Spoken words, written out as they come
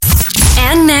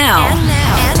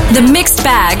The Mixed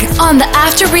Bag on the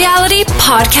After Reality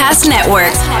Podcast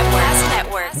Network.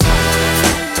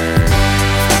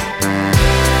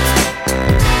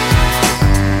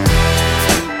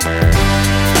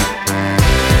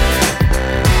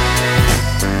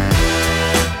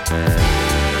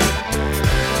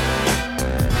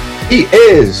 He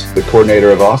is the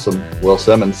coordinator of Awesome, Will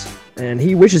Simmons. And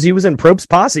he wishes he was in Probst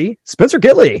Posse, Spencer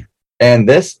Kitley. And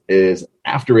this is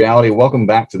After Reality. Welcome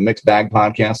back to the Mixed Bag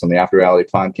Podcast on the After Reality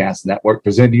Podcast Network,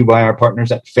 presented to you by our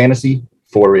partners at Fantasy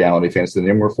for Reality, fantasy the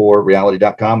number 4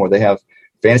 reality.com, where they have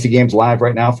fantasy games live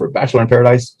right now for Bachelor in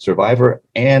Paradise, Survivor,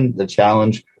 and The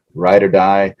Challenge, Ride or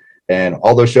Die. And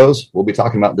all those shows we'll be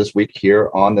talking about this week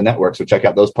here on the network. So check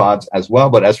out those pods as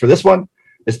well. But as for this one,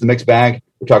 it's the Mixed Bag.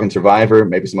 We're talking Survivor,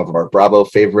 maybe some of our Bravo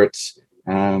favorites.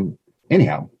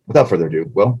 Anyhow, without further ado,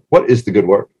 Will, what is the good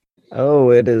work? Oh,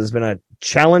 it has been a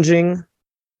challenging,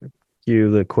 cue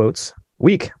the quotes,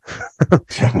 week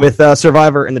with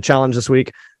Survivor and The Challenge this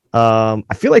week. I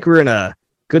feel like we're in a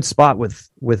good spot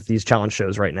with these challenge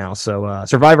shows right now. So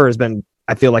Survivor has been,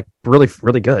 I feel like, really,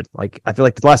 really good. Like, I feel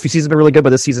like the last few seasons have been really good, but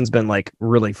this season's been like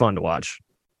really fun to watch.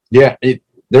 Yeah,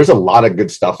 there's a lot of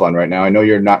good stuff on right now. I know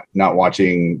you're not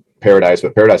watching Paradise,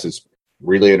 but Paradise is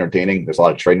really entertaining. There's a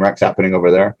lot of train wrecks happening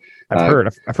over there.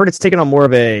 I've heard it's taken on more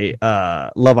of a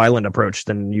Love Island approach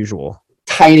than usual.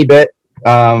 Tiny bit.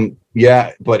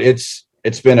 Yeah, but it's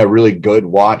been a really good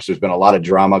watch. There's been a lot of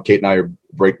drama. Kate and I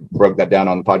broke that down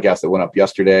on the podcast that went up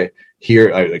yesterday.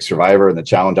 Here, like Survivor and The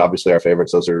Challenge, obviously our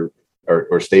favorites. Those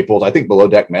are staples. I think Below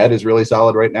Deck Med is really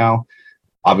solid right now.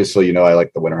 Obviously, you know, I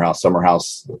like the Winter House, Summer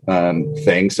House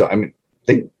thing. So, I mean,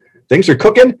 things are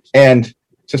cooking. And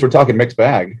since we're talking Mixed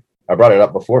Bag, I brought it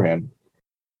up beforehand.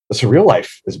 The Surreal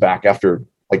Life is back after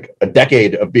like a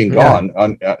decade of being gone.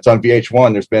 It's on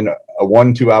VH1. There's been a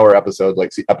 1-2 hour episode,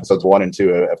 like episodes 1 and 2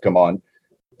 have come on.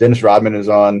 Dennis Rodman is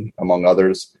on, among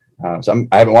others. So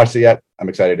I haven't watched it yet. I'm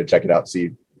excited to check it out, see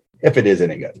if it is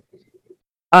any good.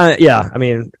 Yeah, I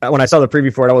mean, when I saw the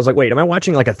preview for it, I was like, wait, am I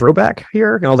watching like a throwback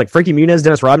here? And I was like, Frankie Muniz,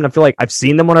 Dennis Rodman. I feel like I've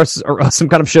seen them on some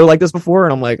kind of show like this before.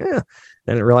 And I'm like, and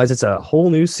I realized it's a whole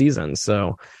new season.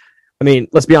 So, I mean,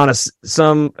 let's be honest,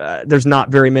 there's not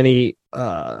very many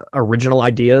original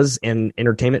ideas in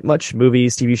entertainment much.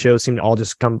 Movies, TV shows seem to all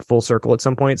just come full circle at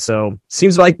some point. So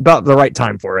seems like about the right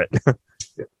time for it.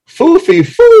 Foofy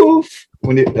foof.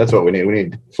 That's what we need. We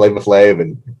need Flava Flav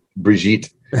and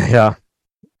Brigitte. Yeah.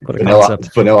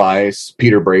 Vanilla Ice,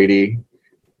 Peter Brady,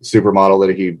 supermodel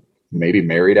that he maybe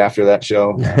married after that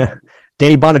show.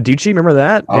 Danny Bonaducci, remember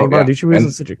that? Bonaducci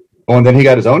was and then he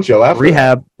got his own show after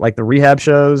Rehab, that. Like the Rehab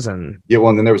shows, and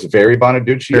and then there was Very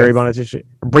Bonaducci.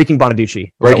 Breaking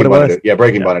Bonaducci. Breaking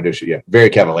Bonaducci. Yeah, Very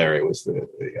Cavallari was the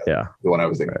one I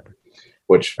was thinking,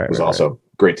 which was also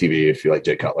great TV if you like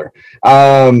Jay Cutler.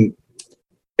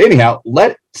 Anyhow,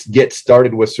 let's get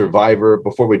started with Survivor.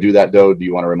 Before we do that, though, do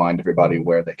you want to remind everybody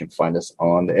where they can find us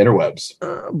on the interwebs?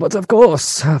 But of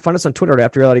course, find us on Twitter at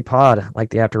After Reality Pod, like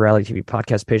the After Reality TV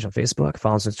podcast page on Facebook.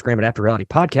 Follow us on Instagram at After Reality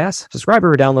Podcast. Subscribe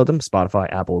or download them,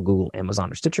 Spotify, Apple, Google,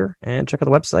 Amazon, or Stitcher. And check out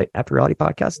the website,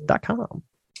 afterrealitypodcast.com.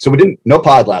 So we didn't, no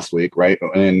pod last week, right?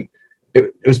 And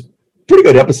it was a pretty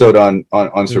good episode on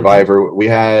Survivor. Mm-hmm. We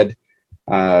had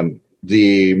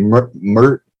the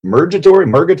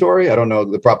Murgatory, I don't know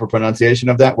the proper pronunciation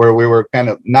of that, where we were kind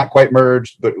of not quite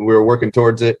merged, but we were working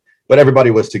towards it. But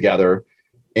everybody was together.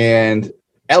 And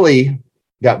Ellie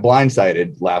got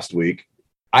blindsided last week.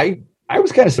 I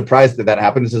was kind of surprised that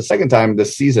happened. It's the second time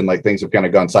this season, like things have kind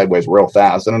of gone sideways real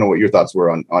fast. I don't know what your thoughts were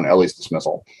on Ellie's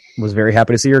dismissal. Was very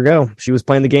happy to see her go. She was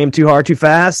playing the game too hard, too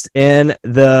fast, and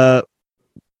the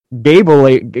Gabe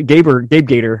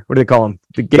Gator, what do they call him?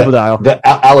 The Gable Dial. The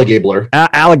Alligabler.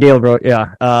 Alligator,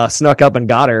 yeah. Snuck up and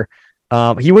got her.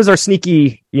 He was our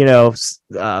sneaky,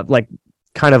 like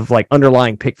kind of like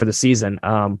underlying pick for the season.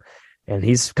 And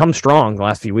he's come strong the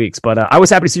last few weeks. But I was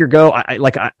happy to see her go. I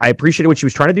appreciated what she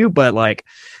was trying to do, but like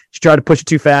she tried to push it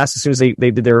too fast as soon as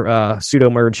they did their pseudo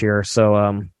merge here.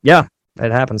 So yeah,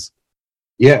 it happens.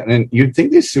 Yeah, and you'd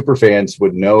think these super fans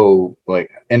would know, like,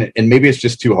 and maybe it's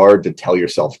just too hard to tell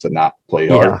yourself to not play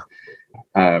hard.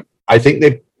 Yeah. I think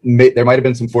there might have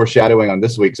been some foreshadowing on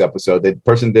this week's episode. The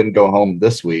person didn't go home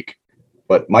this week,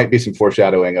 but might be some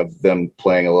foreshadowing of them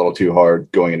playing a little too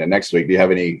hard going into next week. Do you have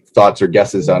any thoughts or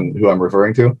guesses on who I'm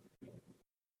referring to?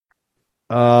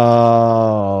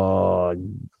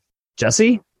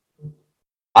 Jesse?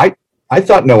 I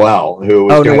thought Noelle, who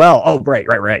was Noelle. Oh,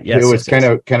 right. Yes. Who was kind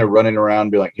of running around,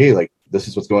 be like, hey, like, this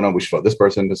is what's going on. We should vote this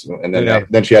person. And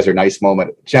then she has her nice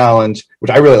moment challenge,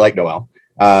 which I really like Noelle.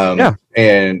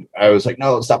 And I was like,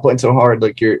 no, stop playing so hard.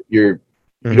 Like you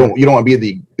don't want to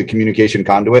be the communication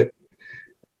conduit.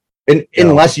 And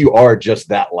unless you are just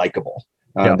that likable,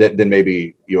 then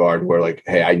maybe you are where like,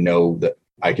 hey, I know that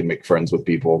I can make friends with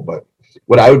people. But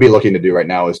what I would be looking to do right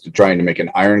now is trying to make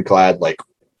an ironclad like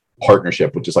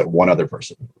partnership with just like one other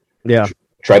person. Yeah.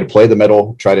 Try to play the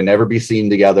middle, try to never be seen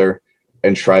together,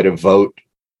 and try to vote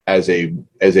as a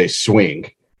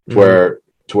swing to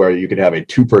where you could have a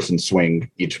 2-person swing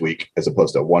each week as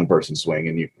opposed to a 1-person swing,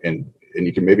 and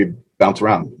you can maybe bounce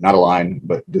around, not a line,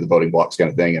 but do the voting blocks kind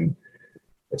of thing. And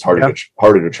it's harder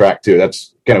to track too.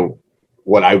 That's kind of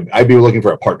what I'd be looking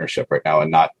for, a partnership right now and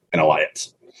not an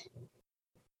alliance.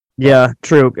 Yeah,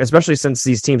 true. Especially since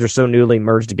these teams are so newly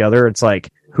merged together. It's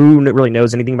like, who really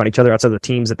knows anything about each other outside of the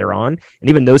teams that they're on? And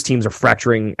even those teams are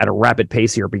fracturing at a rapid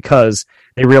pace here because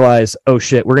they realize, oh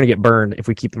shit, we're going to get burned if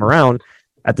we keep them around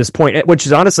at this point. Which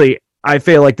is honestly, I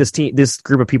feel like this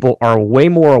group of people are way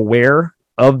more aware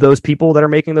of those people that are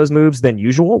making those moves than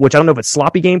usual, which I don't know if it's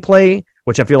sloppy gameplay,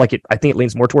 which I feel like I think it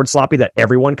leans more towards sloppy, that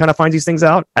everyone kind of finds these things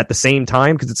out at the same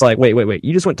time. Cause it's like, wait,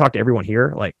 you just went and talked to everyone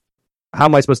here. Like, how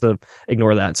am I supposed to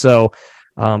ignore that? So,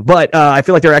 but I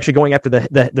feel like they're actually going after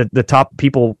the top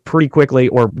people pretty quickly,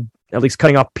 or at least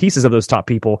cutting off pieces of those top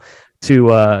people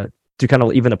to kind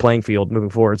of even the playing field moving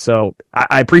forward. So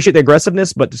I appreciate the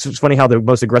aggressiveness, but it's funny how the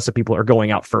most aggressive people are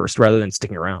going out first rather than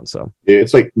sticking around. So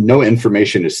it's like no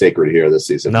information is sacred here this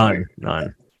season.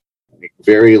 None.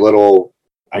 Very little.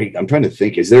 I'm trying to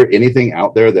think. Is there anything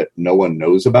out there that no one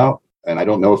knows about? And I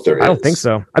don't know if there is. I don't think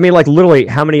so. I mean, like literally,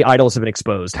 how many idols have been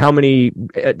exposed? How many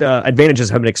advantages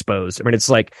have been exposed? I mean, it's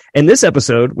like in this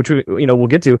episode, which we'll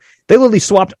get to, they literally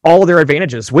swapped all of their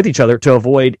advantages with each other to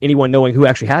avoid anyone knowing who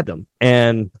actually had them,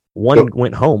 and one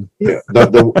went home. Yeah,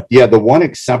 the one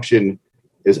exception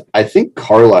is I think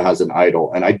Carla has an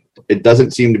idol, and it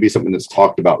doesn't seem to be something that's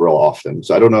talked about real often.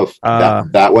 So I don't know if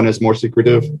that one is more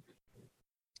secretive.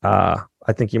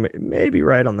 I think you may be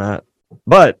right on that,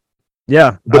 but.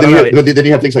 Yeah, but then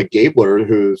you have things like Gabler,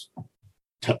 who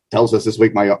tells us this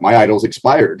week my idol's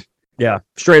expired. Yeah,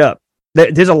 straight up.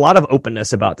 There's a lot of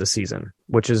openness about this season,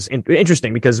 which is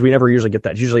interesting because we never usually get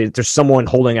that. Usually, there's someone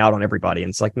holding out on everybody, and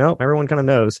it's like, no, everyone kind of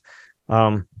knows.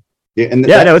 No,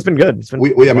 it's been good. It's been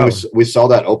we saw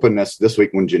that openness this week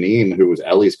when Janine, who was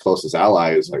Ellie's closest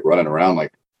ally, is like running around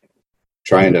like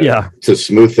trying to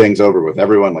smooth things over with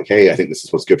everyone. Like, hey, I think this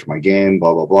is what's good for my game.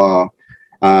 Blah blah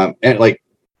blah, and like.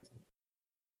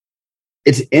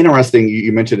 It's interesting.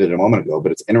 You mentioned it a moment ago,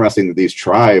 but it's interesting that these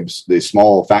tribes, these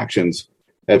small factions,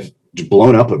 have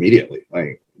blown up immediately.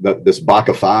 Like this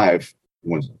Baka 5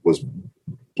 was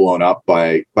blown up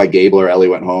by Gabler. Ellie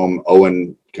went home.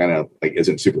 Owen kind of like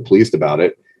isn't super pleased about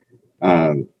it.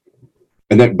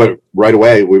 But right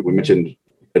away we mentioned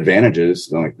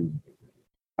advantages. Like,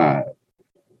 well,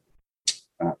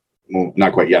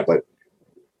 not quite yet, but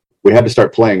we had to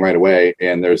start playing right away.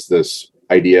 And there's this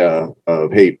idea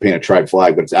of, hey, paint a tribe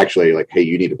flag, but it's actually like, hey,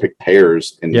 you need to pick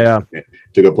pairs to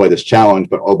go play this challenge.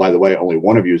 But oh, by the way, only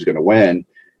one of you is going to win,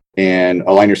 and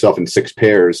align yourself in 6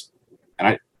 pairs.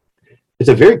 And it's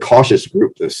a very cautious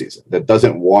group this season that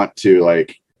doesn't want to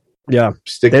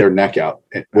stick their neck out,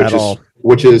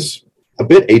 which is a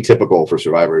bit atypical for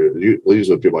Survivor.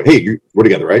 Usually people are like, hey, we're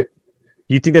together, right?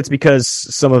 You think that's because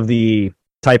some of the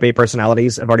type A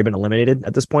personalities have already been eliminated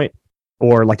at this point,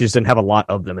 or like they just didn't have a lot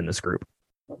of them in this group?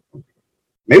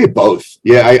 Maybe both.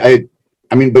 Yeah,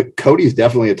 I mean, but Cody's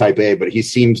definitely a type A, but he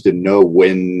seems to know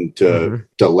when to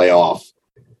lay off,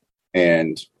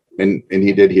 and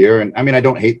he did here. And I mean, I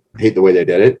don't hate the way they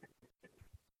did it.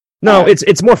 No,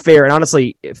 it's more fair. And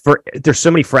honestly, there's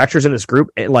so many fractures in this group.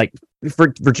 Like for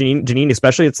Janine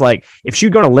especially, it's like if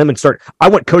she'd go on a limb and start, I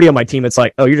want Cody on my team. It's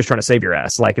like, oh, you're just trying to save your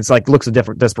ass. Like it's like looks of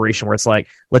different desperation where it's like,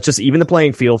 let's just even the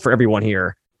playing field for everyone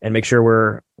here and make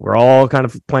sure we're all kind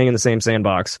of playing in the same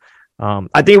sandbox.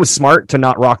 I think it was smart to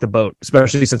not rock the boat,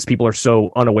 especially since people are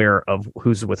so unaware of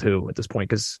who's with who at this point,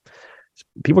 because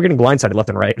people are getting blindsided left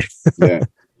and right. Yeah.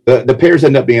 The pairs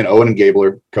end up being Owen and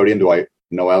Gabler, Cody and Dwight,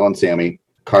 Noelle and Sammy,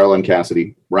 Carla and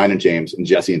Cassidy, Ryan and James, and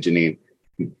Jesse and Janine.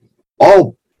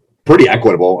 All pretty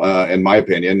equitable, in my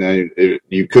opinion.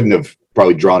 You couldn't have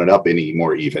probably drawn it up any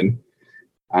more even.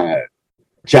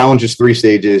 Challenge is 3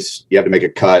 stages. You have to make a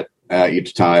cut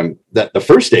each time. The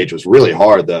first stage was really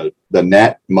hard. The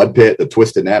net, mud pit, the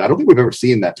twisted net. I don't think we've ever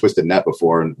seen that twisted net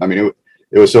before. And I mean,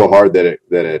 it was so hard that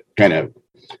it kind of,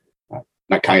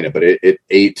 not kind of, but it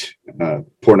ate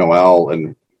poor Noelle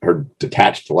and her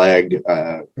detached leg,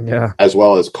 as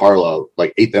well as Carla,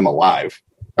 like ate them alive.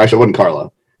 Actually, it wasn't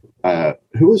Carla.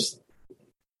 Who was?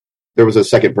 There was a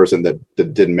second person that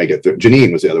didn't make it through.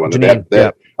 Janine was the other one. Janine,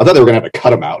 I thought they were going to have to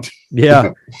cut him out.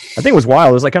 Yeah, I think it was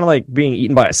wild. It was like kind of like being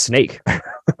eaten by a snake.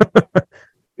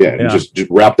 Just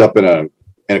wrapped up in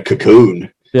in a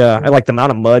cocoon. Yeah, I like the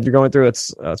amount of mud you're going through.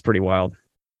 It's pretty wild.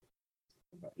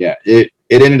 Yeah, it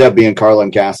ended up being Carla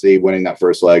and Cassidy winning that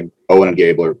first leg. Owen and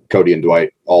Gabler, Cody and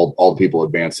Dwight, all the people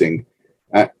advancing.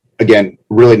 Again,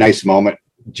 really nice moment.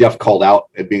 Jeff called out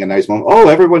it being a nice moment. Oh,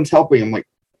 everyone's helping. I'm like,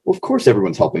 well, of course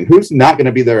everyone's helping. Who's not going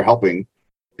to be there helping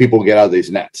people get out of these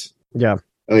nets? Yeah,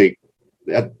 like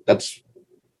that's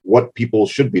what people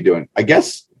should be doing. I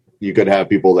guess you could have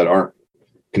people that aren't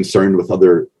concerned with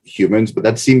other humans, but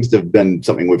that seems to have been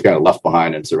something we've kind of left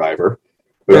behind in Survivor.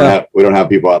 We don't have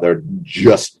people out there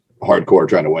just hardcore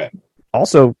trying to win.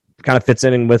 Also, kind of fits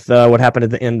in with what happened at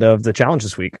the end of the challenge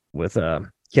this week with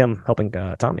Kim helping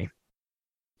Tommy.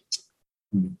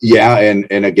 Yeah,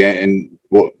 and again,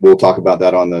 we'll talk about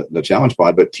that on the challenge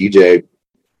pod. But TJ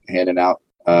handing out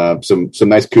some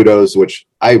nice kudos, which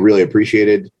I really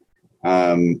appreciated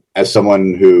as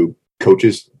someone who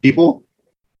coaches people.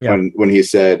 Yeah. When he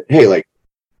said, "Hey, like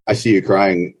I see you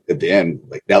crying at the end,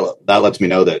 like that lets me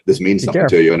know that this means something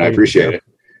to you, and I appreciate it."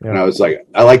 Yeah. And I was like,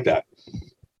 I like that.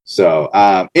 So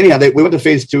anyhow, we went to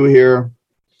phase 2 here.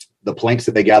 The planks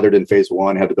that they gathered in phase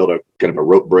 1 had to build a kind of a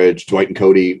rope bridge. Dwight and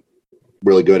Cody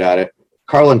really good at it.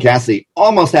 Carla and Cassie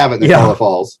almost have it in the Carla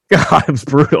Falls. God, it was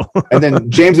brutal. And then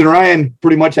James and Ryan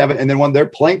pretty much have it. And then when their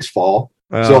planks fall,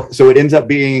 so it ends up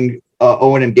being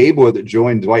Owen and Gabler that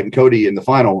join Dwight and Cody in the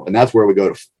final. And that's where we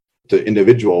go to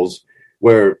individuals,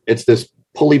 where it's this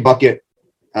pulley bucket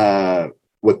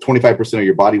with 25% of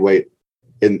your body weight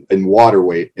in water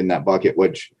weight in that bucket,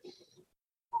 which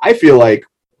I feel like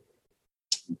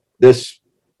this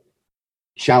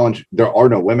challenge, there are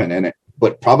no women in it,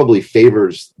 but probably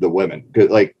favors the women. Because,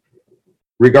 like,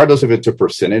 regardless if it's a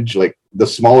percentage, like the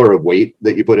smaller of weight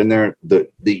that you put in there,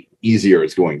 the easier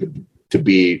it's going to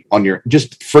be on your,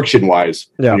 just friction wise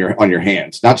on your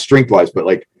hands, not strength wise, but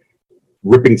like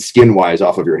ripping skin wise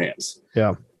off of your hands.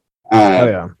 Yeah.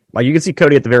 Like you can see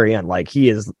Cody at the very end. Like he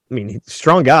is, I mean, he's a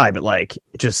strong guy, but like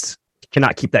just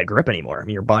cannot keep that grip anymore. I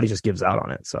mean, your body just gives out on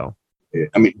it. So,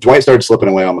 I mean, Dwight started slipping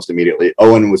away almost immediately.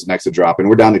 Owen was next to drop, and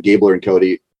we're down to Gabler and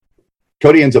Cody.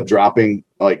 Cody ends up dropping.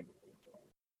 Like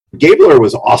Gabler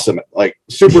was awesome, like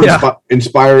super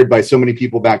inspired by so many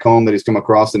people back home that he's come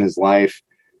across in his life.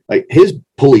 Like his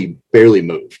pulley barely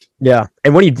moved. Yeah,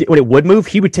 and when it would move,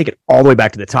 he would take it all the way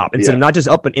back to the top instead of not just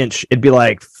up an inch. It'd be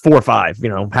like 4 or 5,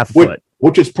 half a foot.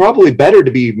 Which is probably better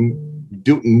to be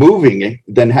moving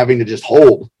than having to just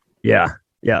hold. Yeah,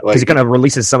 because it kind of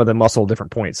releases some of the muscle at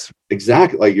different points.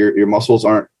 Exactly, like your muscles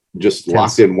aren't just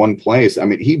locked in one place. I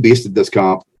mean, he beasted this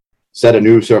comp, set a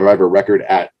new Survivor record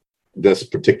at this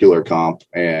particular comp,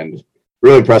 and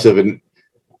really impressive. And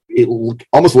it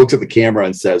almost looks at the camera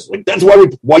and says, like, that's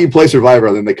why you play Survivor.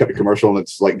 And then they cut the commercial, and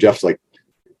it's like Jeff's like,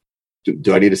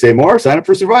 do I need to say more? Sign up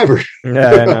for Survivor.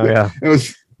 Yeah, I know, yeah. It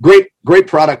was great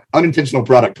product, unintentional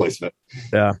product placement.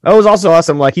 Yeah. It was also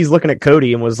awesome. Like he's looking at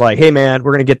Cody and was like, hey man,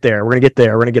 we're going to get there. We're going to get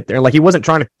there. We're going to get there. Like he wasn't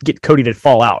trying to get Cody to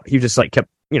fall out. He just like kept,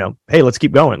 hey, let's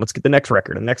keep going. Let's get the next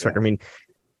record and the next record. I mean,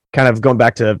 kind of going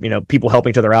back to, people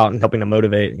helping each other out and helping to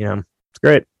motivate, it's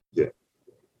great. Yeah.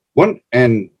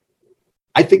 And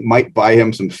I think might buy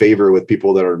him some favor with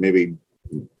people that are maybe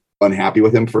unhappy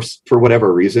with him for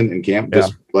whatever reason in camp.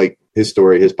 Just like his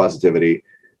story, his positivity,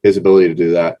 his ability to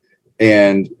do that.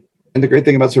 And the great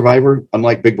thing about Survivor,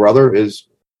 unlike Big Brother, is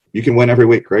you can win every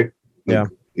week, right? Yeah.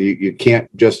 You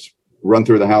can't just run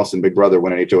through the house in Big Brother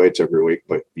winning HOH every week,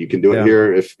 but you can do it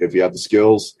here if you have the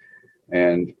skills,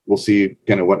 and we'll see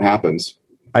kind of what happens.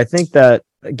 I think that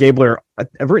Gabler, I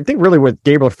think really where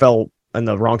Gabler fell on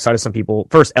the wrong side of some people.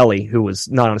 First, Ellie, who was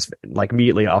not on his, like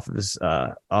immediately off of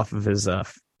his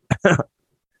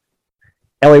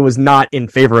Ellie was not in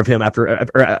favor of him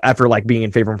after like being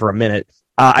in favor of him for a minute.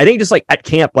 I think just like at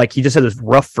camp, like he just had this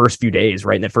rough first few days,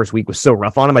 right? And that first week was so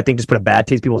rough on him. I think just put a bad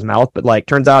taste in people's mouth, but like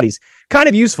turns out he's kind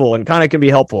of useful and kind of can be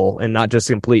helpful and not just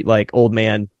a complete like old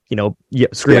man,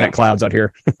 screaming at clouds out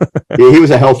here. He was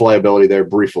a health liability there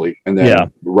briefly and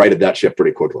then righted that ship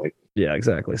pretty quickly. Yeah,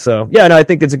 exactly. So I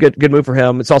think it's a good move for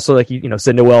him. It's also like,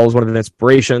 Sid Noel is one of the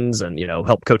inspirations and,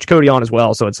 helped coach Cody on as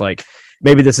well. So it's like,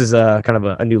 maybe this is kind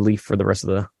of a new leaf for the rest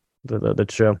of the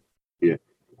show. Yeah.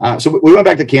 So we went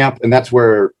back to camp, and that's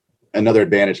where another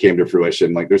advantage came to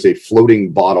fruition. Like there's a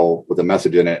floating bottle with a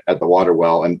message in it at the water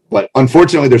well. But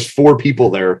unfortunately there's 4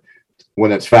 people there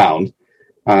when it's found.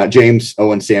 James,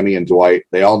 Owen, Sammy, and Dwight,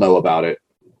 they all know about it.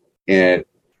 And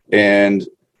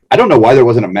I don't know why there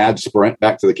wasn't a mad sprint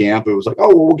back to the camp. It was like, oh,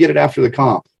 well, we'll get it after the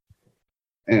comp.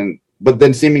 But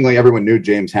then seemingly everyone knew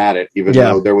James had it, even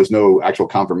though there was no actual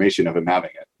confirmation of him having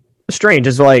it. Strange.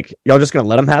 It's like, y'all just going to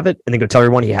let him have it and then go tell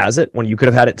everyone he has it when you could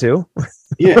have had it too?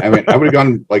 Yeah. I mean, I would have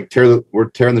gone like we're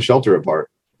tearing the shelter apart.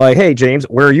 Like, hey, James,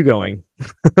 where are you going?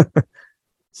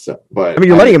 So, but I mean,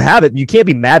 you're letting him have it. You can't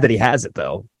be mad that he has it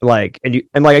though. Like,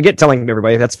 and I get telling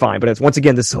everybody that's fine, but it's once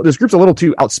again this group's a little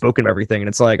too outspoken of everything, and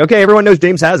it's like, okay, everyone knows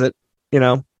James has it.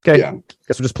 Okay, yeah.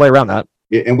 Guess we'll just play around that.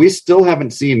 Yeah, and we still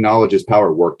haven't seen Knowledge is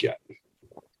Power work yet.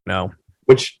 No.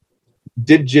 Which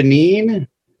did Janine?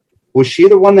 Was she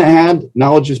the one that had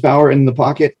Knowledge is Power in the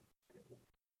pocket?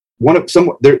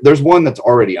 There's one that's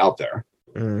already out there,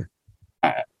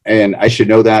 and I should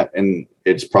know that, and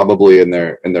it's probably in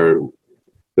their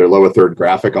lower third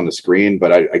graphic on the screen,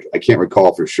 but I can't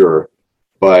recall for sure.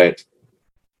 But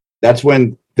that's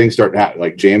when things start happening.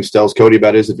 Like James tells Cody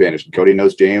about his advantage, and Cody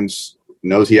knows James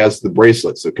knows he has the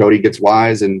bracelet, so Cody gets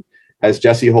wise and has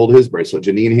Jesse hold his bracelet.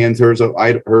 Janine hands her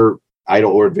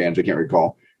idol or advantage, I can't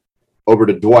recall, over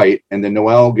to Dwight, and then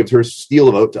Noelle gives her steal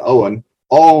a vote to Owen,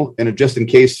 all in a just in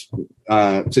case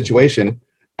situation.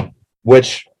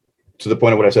 Which, to the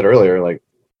point of what I said earlier, like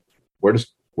where does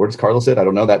Carla sit? I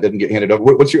don't know. That didn't get handed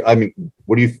over. What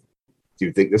do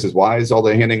you think this is wise? All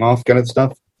the handing off kind of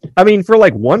stuff. I mean, for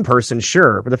like one person,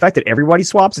 sure, but the fact that everybody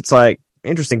swaps, it's like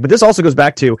interesting. But this also goes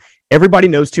back to everybody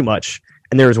knows too much,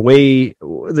 and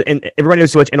and everybody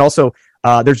knows too much, and also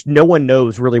there's no one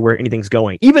knows really where anything's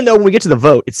going. Even though when we get to the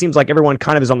vote, it seems like everyone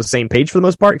kind of is on the same page for the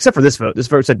most part, except for this vote. This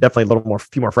vote said definitely a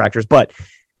few more fractures, but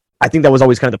I think that was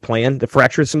always kind of the plan. The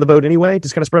fractures from the vote anyway,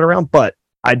 just kind of spread around. But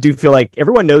I do feel like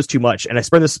everyone knows too much, and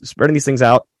spreading these things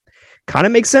out kind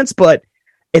of makes sense. But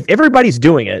if everybody's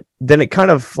doing it, then it kind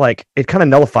of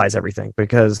nullifies everything,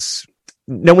 because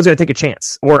no one's going to take a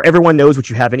chance, or everyone knows what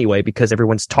you have anyway because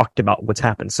everyone's talked about what's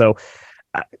happened. So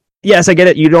yes, I get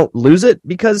it. You don't lose it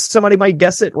because somebody might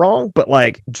guess it wrong, but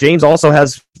like James also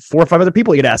has 4 or 5 other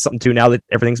people you could ask something to now that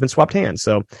everything's been swapped hands.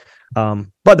 So,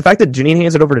 but the fact that Janine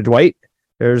hands it over to Dwight,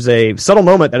 there's a subtle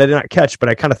moment that I did not catch, but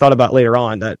I kind of thought about later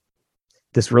on that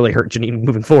this really hurt Janine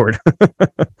moving forward.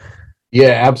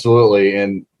 Yeah, absolutely.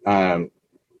 And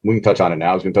we can touch on it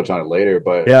now. I was going to touch on it later,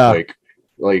 but yeah,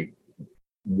 like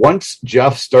once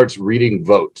Jeff starts reading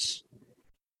votes,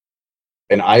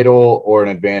 an idol or an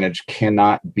advantage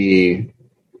cannot be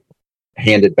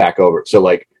handed back over. So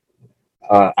like,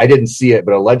 I didn't see it,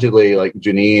 but allegedly like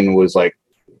Janine was like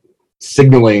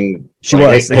signaling she like,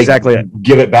 was exactly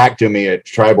give it back to me at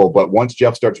tribal. But once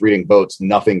Jeff starts reading votes,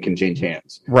 nothing can change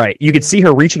hands. Right. You could see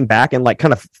her reaching back and like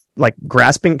kind of like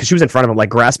grasping, because she was in front of him, like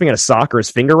grasping at a sock or his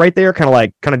finger right there,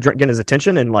 kind of getting his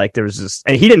attention. And like there was this,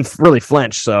 and he didn't really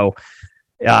flinch. So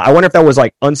I wonder if that was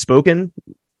like unspoken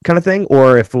kind of thing,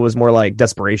 or if it was more like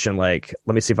desperation, like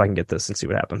let me see if I can get this and see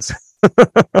what happens.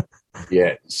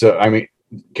 Yeah. So I mean,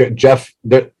 Jeff,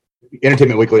 the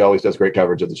Entertainment Weekly always does great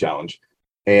coverage of the challenge,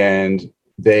 and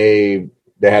they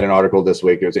had an article this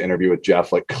week. It was an interview with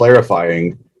Jeff, like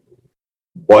clarifying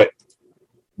what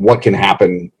can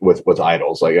happen with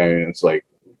idols. Like, I mean, it's like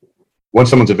once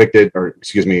someone's evicted, or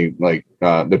excuse me, like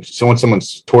so when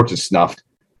someone's torch is snuffed,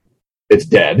 it's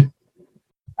dead.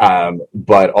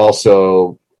 But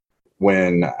also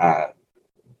when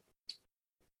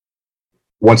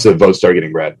once the votes start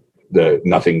getting read,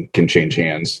 nothing can change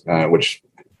hands, which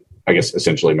I guess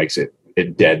essentially makes it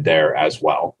dead there as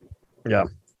well. Yeah.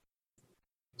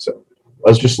 So I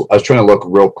was trying to look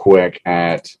real quick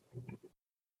at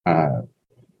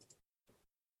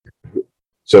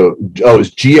so it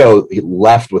was Gio. He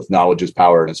left with Knowledge is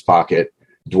Power in his pocket.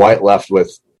 Dwight left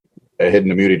with a hidden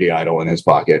immunity idol in his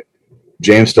pocket.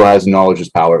 James still has Knowledge is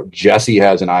Power. Jesse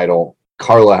has an idol.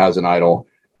 Carla has an idol.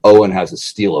 Owen has a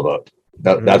steal a vote.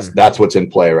 That's what's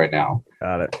in play right now.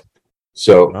 Got it.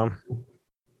 So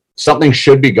something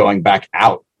should be going back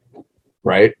out,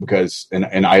 right? Because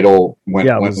an idol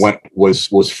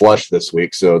was flushed this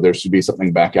week, so there should be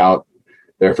something back out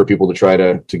there for people to try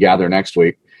to gather next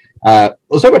week. Let's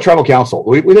talk about Tribal Council.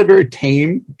 We had very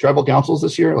tame Tribal Councils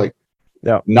this year. Like,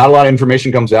 yeah, not a lot of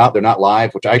information comes out. They're not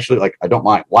live, which I actually like. I don't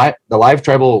mind. The live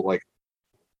Tribal, like,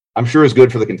 I'm sure is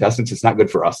good for the contestants. It's not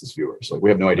good for us as viewers. Like, we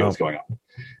have no idea what's going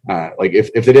on. Like,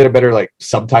 if they did a better like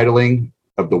subtitling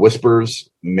of the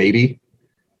whispers, maybe,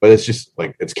 but it's just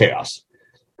like it's chaos.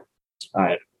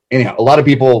 Anyhow, a lot of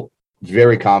people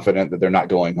very confident that they're not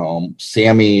going home.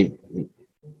 Sammy,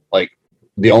 like,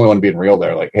 the only one being real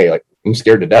there. Like, hey, like, I'm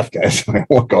scared to death, guys. I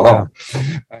won't go home.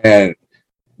 And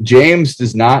James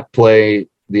does not play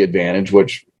the advantage,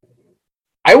 which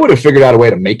I would have figured out a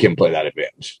way to make him play that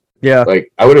advantage. Yeah.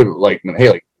 Like, I would have like, hey,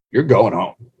 like, you're going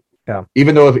home. Yeah.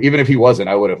 Even if he wasn't,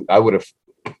 I would have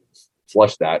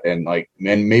flushed that, and like,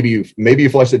 and maybe you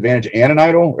flush the advantage and an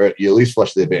idol, or you at least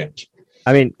flush the advantage.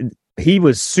 I mean, he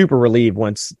was super relieved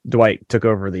once Dwight took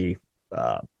over the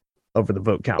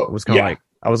vote count. It was kind of like,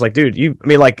 I was like, dude, I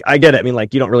mean, like, I get it. I mean,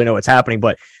 like, you don't really know what's happening,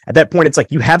 but at that point, it's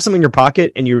like you have something in your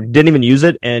pocket and you didn't even use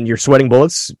it and you're sweating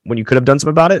bullets when you could have done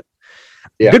something about it.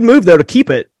 Yeah. Good move, though, to keep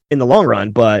it in the long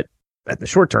run, but at the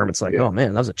short term, it's like, oh,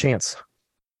 man, that was a chance.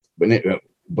 But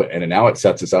now it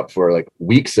sets us up for like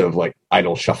weeks of like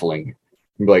idol shuffling.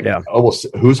 Like, oh, well,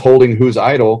 who's holding whose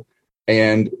idol,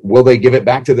 and will they give it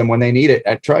back to them when they need it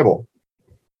at Tribal?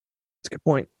 That's a good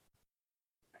point.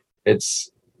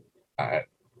 It's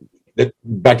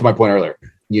back to my point earlier.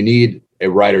 You need a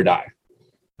ride or die.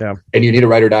 Yeah. And you need a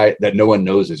ride or die that no one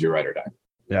knows is your ride or die.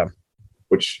 Yeah.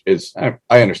 Which is,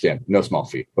 I understand, no small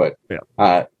feat. But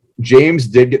James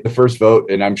did get the first vote,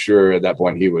 and I'm sure at that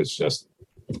point he was just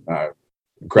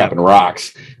crapping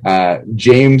rocks.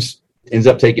 James ends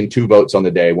up taking 2 votes on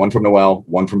the day, one from Noel,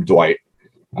 one from Dwight.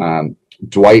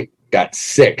 Dwight got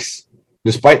 6.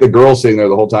 Despite the girls sitting there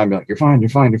the whole time being like, you're fine,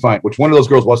 which one of those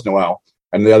girls was Noel,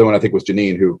 and the other one I think was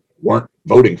Janine, who weren't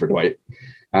voting for Dwight.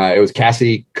 It was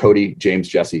Cassidy, Cody, James,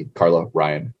 Jesse, Carla,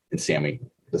 Ryan, and Sammy,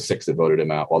 the 6 that voted him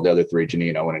out, while the other 3,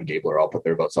 Janine, Owen, and Gabler, all put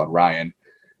their votes on Ryan,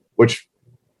 which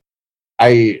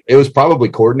it was probably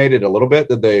coordinated a little bit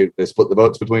that they split the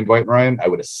votes between Dwight and Ryan, I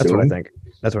would assume.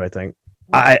 That's what I think.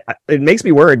 It makes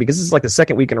me worried because this is like the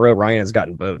second week in a row Ryan has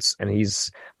gotten votes, and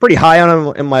he's pretty high on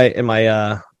him in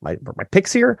my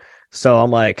picks here. So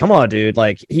I'm like, come on, dude.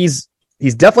 Like he's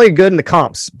definitely good in the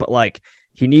comps, but like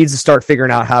he needs to start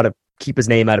figuring out how to keep his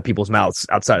name out of people's mouths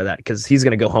outside of that, because he's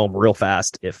going to go home real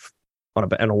fast if on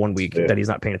a 1 week that he's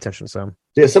not paying attention. So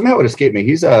somehow it escaped me.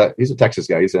 He's a Texas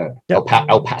guy. He's El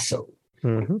Paso,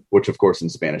 which of course in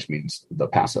Spanish means the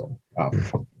Paso.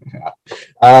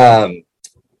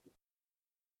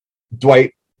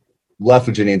 Dwight left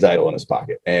with Janine's idol in his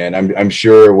pocket, and I'm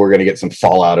sure we're going to get some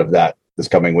fallout of that this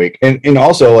coming week. And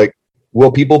also, like, will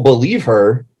people believe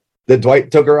her that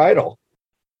Dwight took her idol?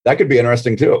 That could be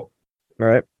interesting too. All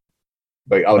right.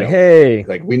 Like, oh, like, no. Hey,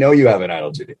 like we know you have an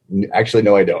idol, Janine. Actually,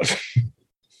 no, I don't.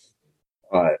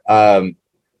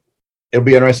 It'll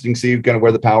be interesting to see kind of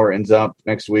where the power ends up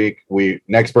next week.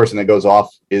 Next person that goes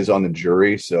off is on the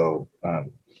jury, so.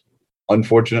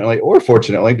 Unfortunately, or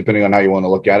fortunately, depending on how you want to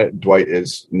look at it, Dwight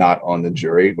is not on the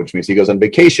jury, which means he goes on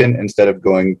vacation instead of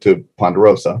going to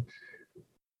Ponderosa.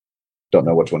 Don't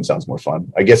know which one sounds more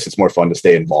fun. I guess it's more fun to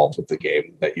stay involved with the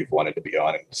game that you've wanted to be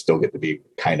on and still get to be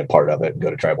kind of part of it and go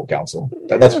to tribal council.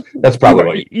 That's probably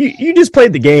what you just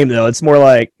played the game, though. It's more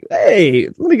like, hey,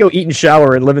 let me go eat and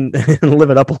shower and live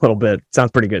it up a little bit.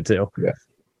 Sounds pretty good, too. Yeah.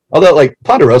 Although, like,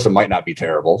 Ponderosa might not be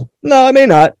terrible. No, it may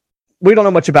not. We don't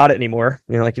know much about it anymore.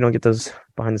 You know, like you don't get those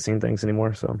behind the scene things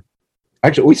anymore. So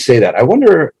actually, we say that. I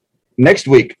wonder next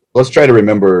week, let's try to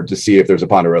remember to see if there's a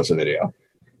Ponderosa video.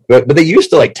 But they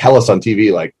used to like tell us on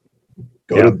TV, like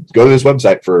go to this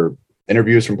website for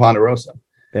interviews from Ponderosa.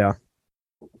 Yeah.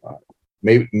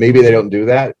 Maybe they don't do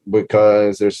that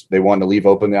because they want to leave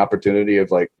open the opportunity of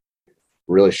like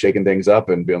really shaking things up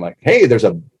and being like, hey, there's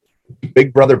a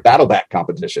Big Brother battle back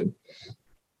competition.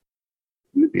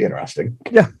 It'd be interesting.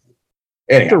 Yeah.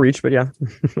 Anyhow, to reach, but yeah,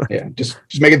 just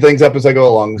making things up as I go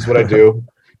along. That's what I do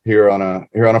here on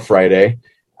a Friday.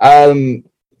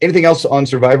 Anything else on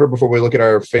Survivor before we look at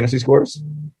our fantasy scores?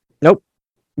 Nope.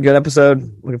 Good episode.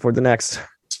 Looking forward to the next.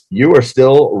 You are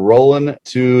still rolling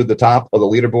to the top of the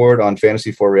leaderboard on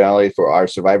Fantasy for Reality for our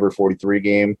Survivor 43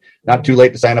 game. Not too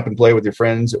late to sign up and play with your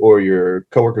friends or your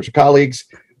coworkers or colleagues.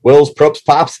 Will's Probst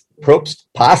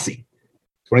Posse,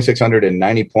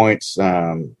 2,690 points.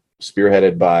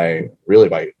 Spearheaded by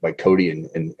Cody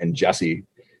and Jesse,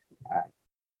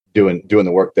 doing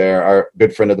the work there. Our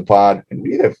good friend of the pod, and we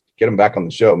need to get him back on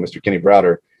the show, Mr. Kenny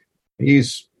Browder.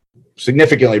 He's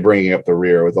significantly bringing up the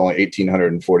rear with only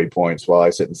 1,840 points, while I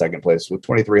sit in second place with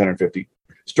 2,350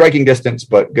 striking distance,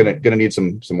 but gonna need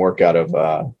some work out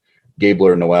of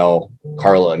Gabler, Noel,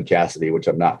 Carla, and Cassidy, which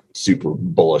I'm not super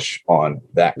bullish on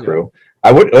that crew.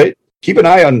 I would. Keep an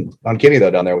eye on Kenny though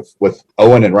down there with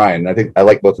Owen and Ryan. I think I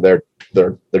like both of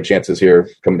their chances here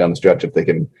coming down the stretch if they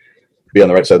can be on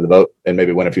the right side of the boat and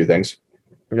maybe win a few things.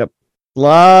 Yep, a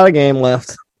lot of game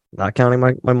left. Not counting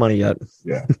my money yet.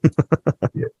 Yeah.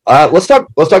 Let's talk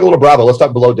a little Bravo. Let's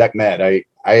talk Below Deck Med. I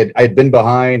had been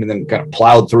behind and then kind of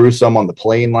plowed through some on the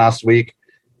plane last week.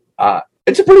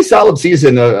 It's a pretty solid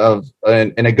season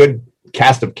and a good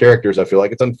cast of characters. I feel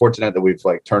like it's unfortunate that we've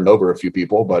like turned over a few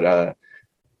people, but.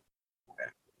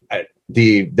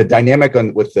 The dynamic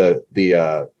with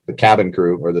the cabin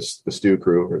crew or the stew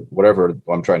crew or whatever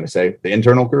I'm trying to say, the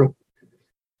internal crew,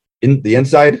 in the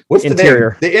inside, what's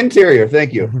interior. The name? The interior.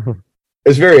 Thank you.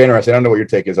 It's very interesting. I don't know what your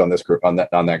take is on this group on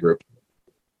that group.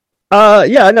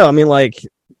 Yeah, no, I mean, like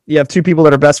you have 2 people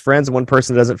that are best friends and one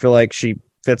person doesn't feel like she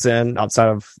fits in outside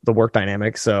of the work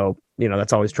dynamic. So,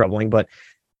 that's always troubling. But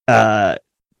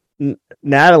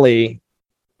Natalie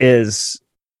is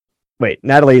the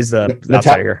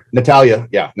outsider here. Natalia.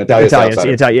 Yeah.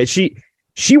 Natalia.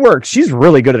 She works. She's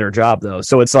really good at her job though.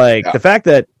 So it's like the fact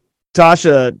that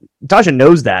Tasha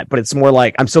knows that, but it's more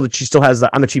like she still has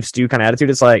I'm the chief stew kind of attitude.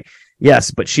 It's like, yes,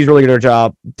 but she's really good at her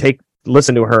job.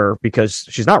 Listen to her because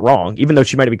she's not wrong, even though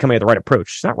she might be coming at the right approach.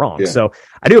 She's not wrong. Yeah. So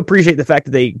I do appreciate the fact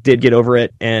that they did get over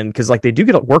it. And cause like they do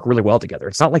work really well together.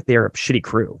 It's not like they're a shitty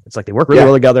crew. It's like they work really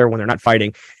well together when they're not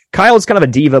fighting. Kyle is kind of a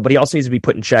diva, but he also needs to be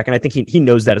put in check. And I think he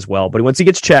knows that as well. But once he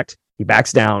gets checked, he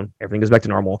backs down, everything goes back to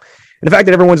normal. And the fact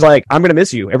that everyone's like, I'm going to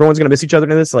miss you. Everyone's going to miss each other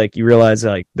in this. Like you realize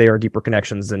like they are deeper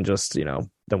connections than just, than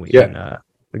we get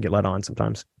let on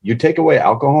sometimes. You take away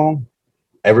alcohol,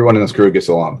 everyone in this crew gets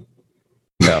along.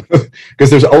 Yeah. Because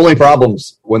there's only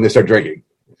problems when they start drinking.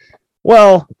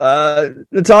 Well,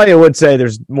 Natalia would say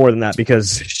there's more than that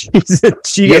because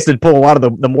she gets to pull a lot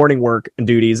of the morning work and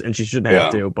duties and she shouldn't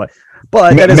have to, but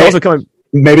that is also coming.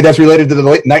 Maybe that's related to the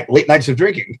late nights of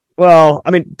drinking. Well,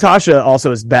 I mean, Tasha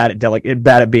also is bad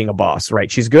at being a boss,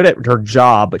 right? She's good at her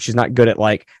job, but she's not good at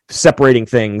like separating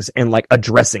things and like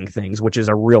addressing things, which is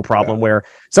a real problem. Where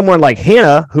someone like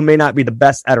Hannah, who may not be the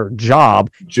best at her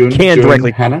job,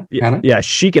 directly. Hannah? Yeah,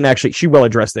 she will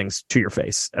address things to your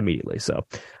face immediately. So,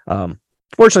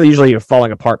 fortunately, usually you're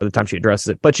falling apart by the time she addresses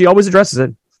it, but she always addresses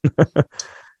it.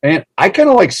 And I kind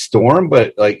of like Storm,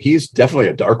 but like he's definitely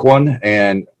a dark one,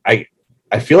 and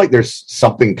I feel like there's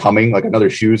something coming, like another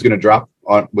shoe is going to drop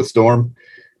on with Storm,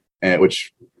 and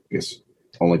which I guess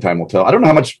only time will tell. I don't know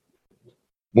how much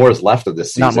more is left of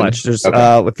this season. Not much. There's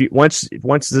if you once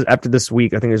after this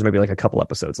week, I think there's maybe like a couple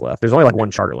episodes left. There's only like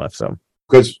one charter left, so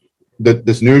because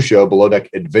this new show Below Deck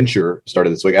Adventure started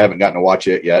this week. I haven't gotten to watch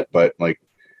it yet, but like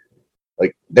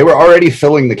they were already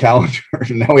filling the calendar,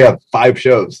 and now we have 5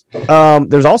 shows.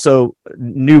 There's also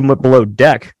new Below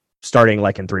Deck starting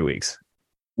like in 3 weeks.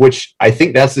 Which I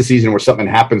think that's the season where something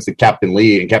happens to Captain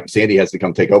Lee and Captain Sandy has to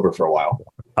come take over for a while.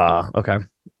 Okay.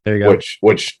 There you go.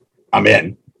 Which I'm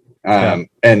in.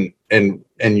 And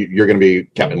you're going to be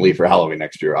Captain Lee for Halloween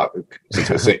next year. My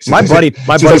buddy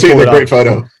pulled it off. Great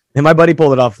photo. And my buddy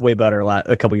pulled it off way better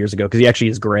a couple years ago because he actually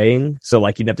is graying. So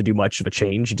like you didn't have to do much of a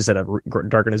change. He just had to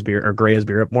darken his beard or gray his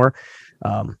beard up more.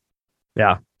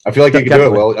 Yeah. I feel like you can do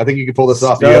it well. I think you can pull this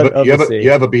off.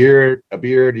 You have a beard.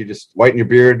 You just whiten your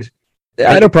beard.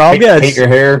 Yeah, no problem. Paint your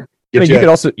hair. You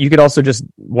could also just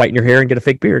whiten your hair and get a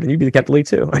fake beard, and you'd be the Captain Lee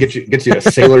too. Get you a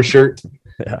sailor shirt.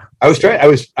 Yeah, I was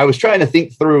trying to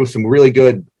think through some really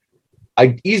good,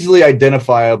 easily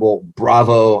identifiable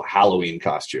Bravo Halloween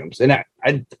costumes, and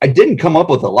I didn't come up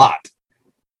with a lot.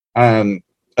 I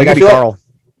feel Carl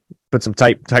put some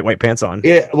tight white pants on.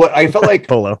 Yeah, well, I felt like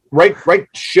polo. Right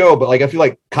show, but like I feel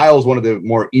like Kyle's one of the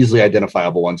more easily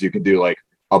identifiable ones. You could do like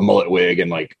a mullet wig and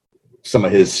like some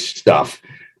of his stuff,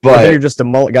 but you're just a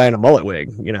mullet guy in a mullet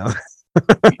wig, Yeah,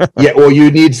 well, you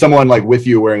need someone like with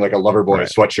you wearing like a Loverboy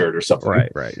sweatshirt or something.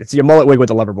 Right. It's your mullet wig with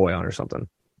a Loverboy on or something.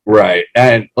 Right,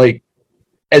 and like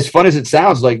as fun as it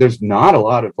sounds, like there's not a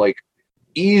lot of like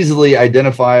easily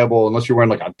identifiable unless you're wearing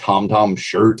like a Tom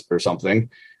shirt or something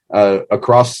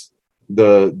across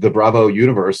the Bravo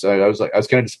universe. I was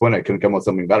kind of disappointed I couldn't come up with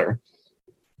something better.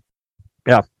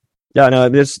 Yeah. No,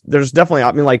 there's definitely.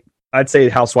 I mean, like. I'd say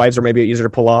Housewives are maybe easier to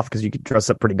pull off because you could dress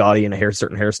up pretty gaudy in a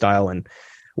certain hairstyle and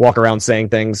walk around saying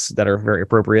things that are very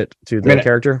appropriate to the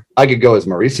character. I could go as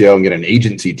Mauricio and get an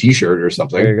agency T-shirt or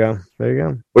something. There you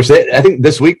go. Which I think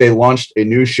this week they launched a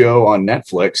new show on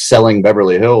Netflix, Selling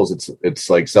Beverly Hills. It's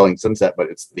like Selling Sunset, but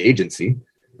it's the agency.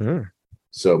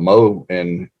 So Mo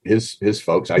and his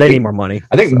folks, they need more money.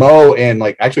 I think Mo and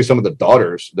like actually some of the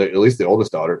daughters, at least the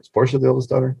oldest daughter, is Portia the oldest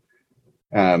daughter?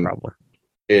 Probably.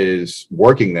 Is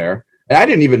working there. And I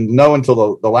didn't even know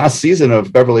until the last season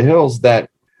of Beverly Hills that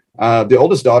the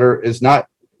oldest daughter is not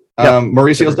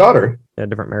Mauricio's daughter. Yeah,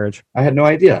 different marriage. I had no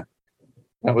idea.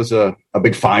 That was a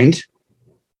big find.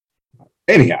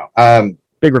 Anyhow,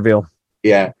 big reveal.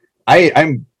 Yeah,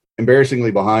 I'm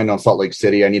embarrassingly behind on Salt Lake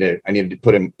City. I need to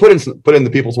put in the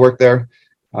people's work there.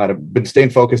 I've been staying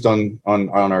focused on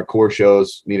our core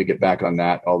shows. Need to get back on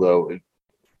that. Although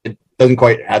it doesn't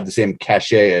quite have the same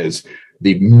cachet as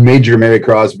the major Mary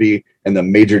Crosby and the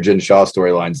major Jen Shaw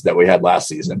storylines that we had last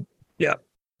season. Yeah.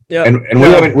 And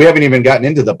we haven't even gotten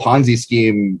into the Ponzi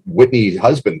scheme Whitney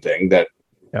husband thing that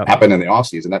happened in the off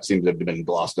season. That seems to have been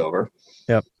glossed over.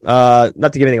 Yep. Not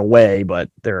to give anything away,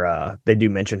 but they do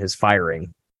mention his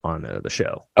firing on the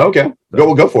show. Okay.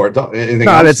 So, go for it. Anything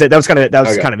no, else? that's it. That was kind of it. That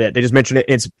was kind of it. They just mentioned it.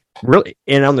 It's really,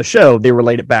 and on the show, they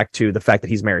relate it back to the fact that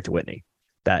he's married to Whitney.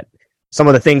 That some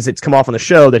of the things that's come off on the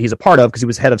show that he's a part of, because he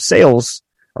was head of sales,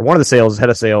 or one of the sales, head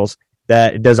of sales,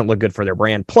 that it doesn't look good for their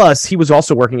brand. Plus, he was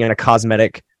also working in a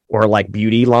cosmetic or like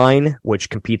beauty line, which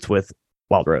competes with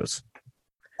Wild Rose.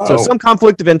 So some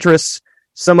conflict of interest,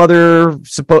 some other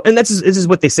and this is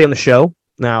what they say on the show.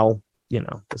 Now,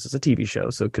 this is a TV show,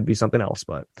 so it could be something else,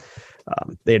 but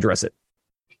they address it.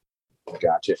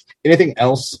 Gotcha. Anything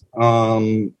else,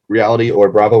 reality or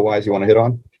Bravo wise, you want to hit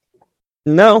on?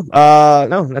 No,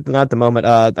 not at the moment.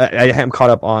 I am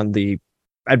caught up on the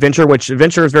Adventure, which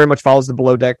Adventure very much follows the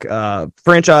Below Deck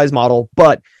franchise model,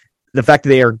 but the fact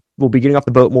that will be getting off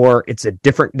the boat more,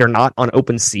 they're not on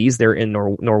open seas, they're in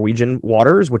Norwegian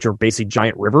waters, which are basically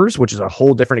giant rivers, which is a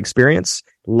whole different experience.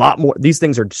 A lot more, these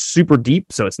things are super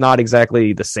deep, so it's not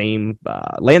exactly the same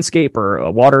landscape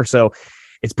or water, so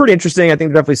it's pretty interesting. I think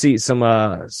we'll definitely see some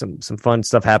fun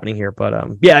stuff happening here, but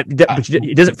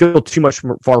it doesn't feel too much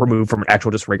far removed from an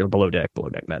actual just regular below deck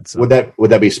med. So. Would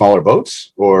that be smaller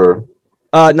boats or?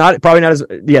 Probably not as.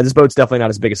 Yeah, this boat's definitely not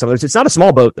as big as some others. It's not a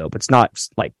small boat though, but it's not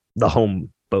like the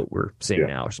home boat we're seeing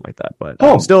now or something like that.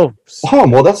 But still,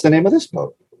 home. Well, that's the name of this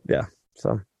boat. Yeah.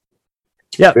 So,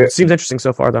 yeah, it seems interesting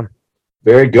so far though.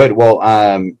 Very good. Well,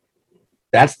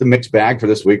 that's the mixed bag for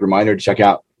this week. Reminder to check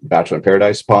out Bachelor in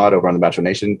Paradise pod over on the Bachelor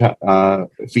Nation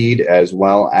feed, as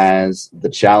well as the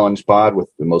Challenge pod with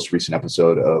the most recent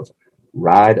episode of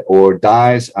Ride or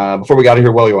Dies. Before we got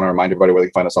here, Will, you want to remind everybody where they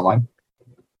can find us online?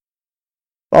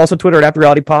 Also, Twitter at After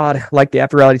Reality Pod. Like the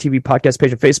After Reality TV podcast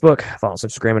page on Facebook. Follow us on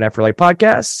Instagram at After Reality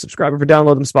Podcast. Subscribe or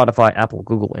download them Spotify, Apple,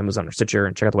 Google, Amazon, or Stitcher.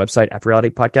 And check out the website,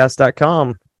 AfterRealityPodcast.com.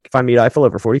 You can find me at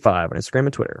iFull over45 on Instagram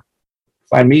and Twitter.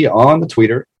 Find me on the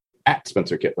Twitter at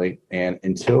Spencer Kitley. And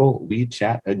until we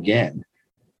chat again,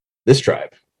 this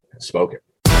tribe has spoken.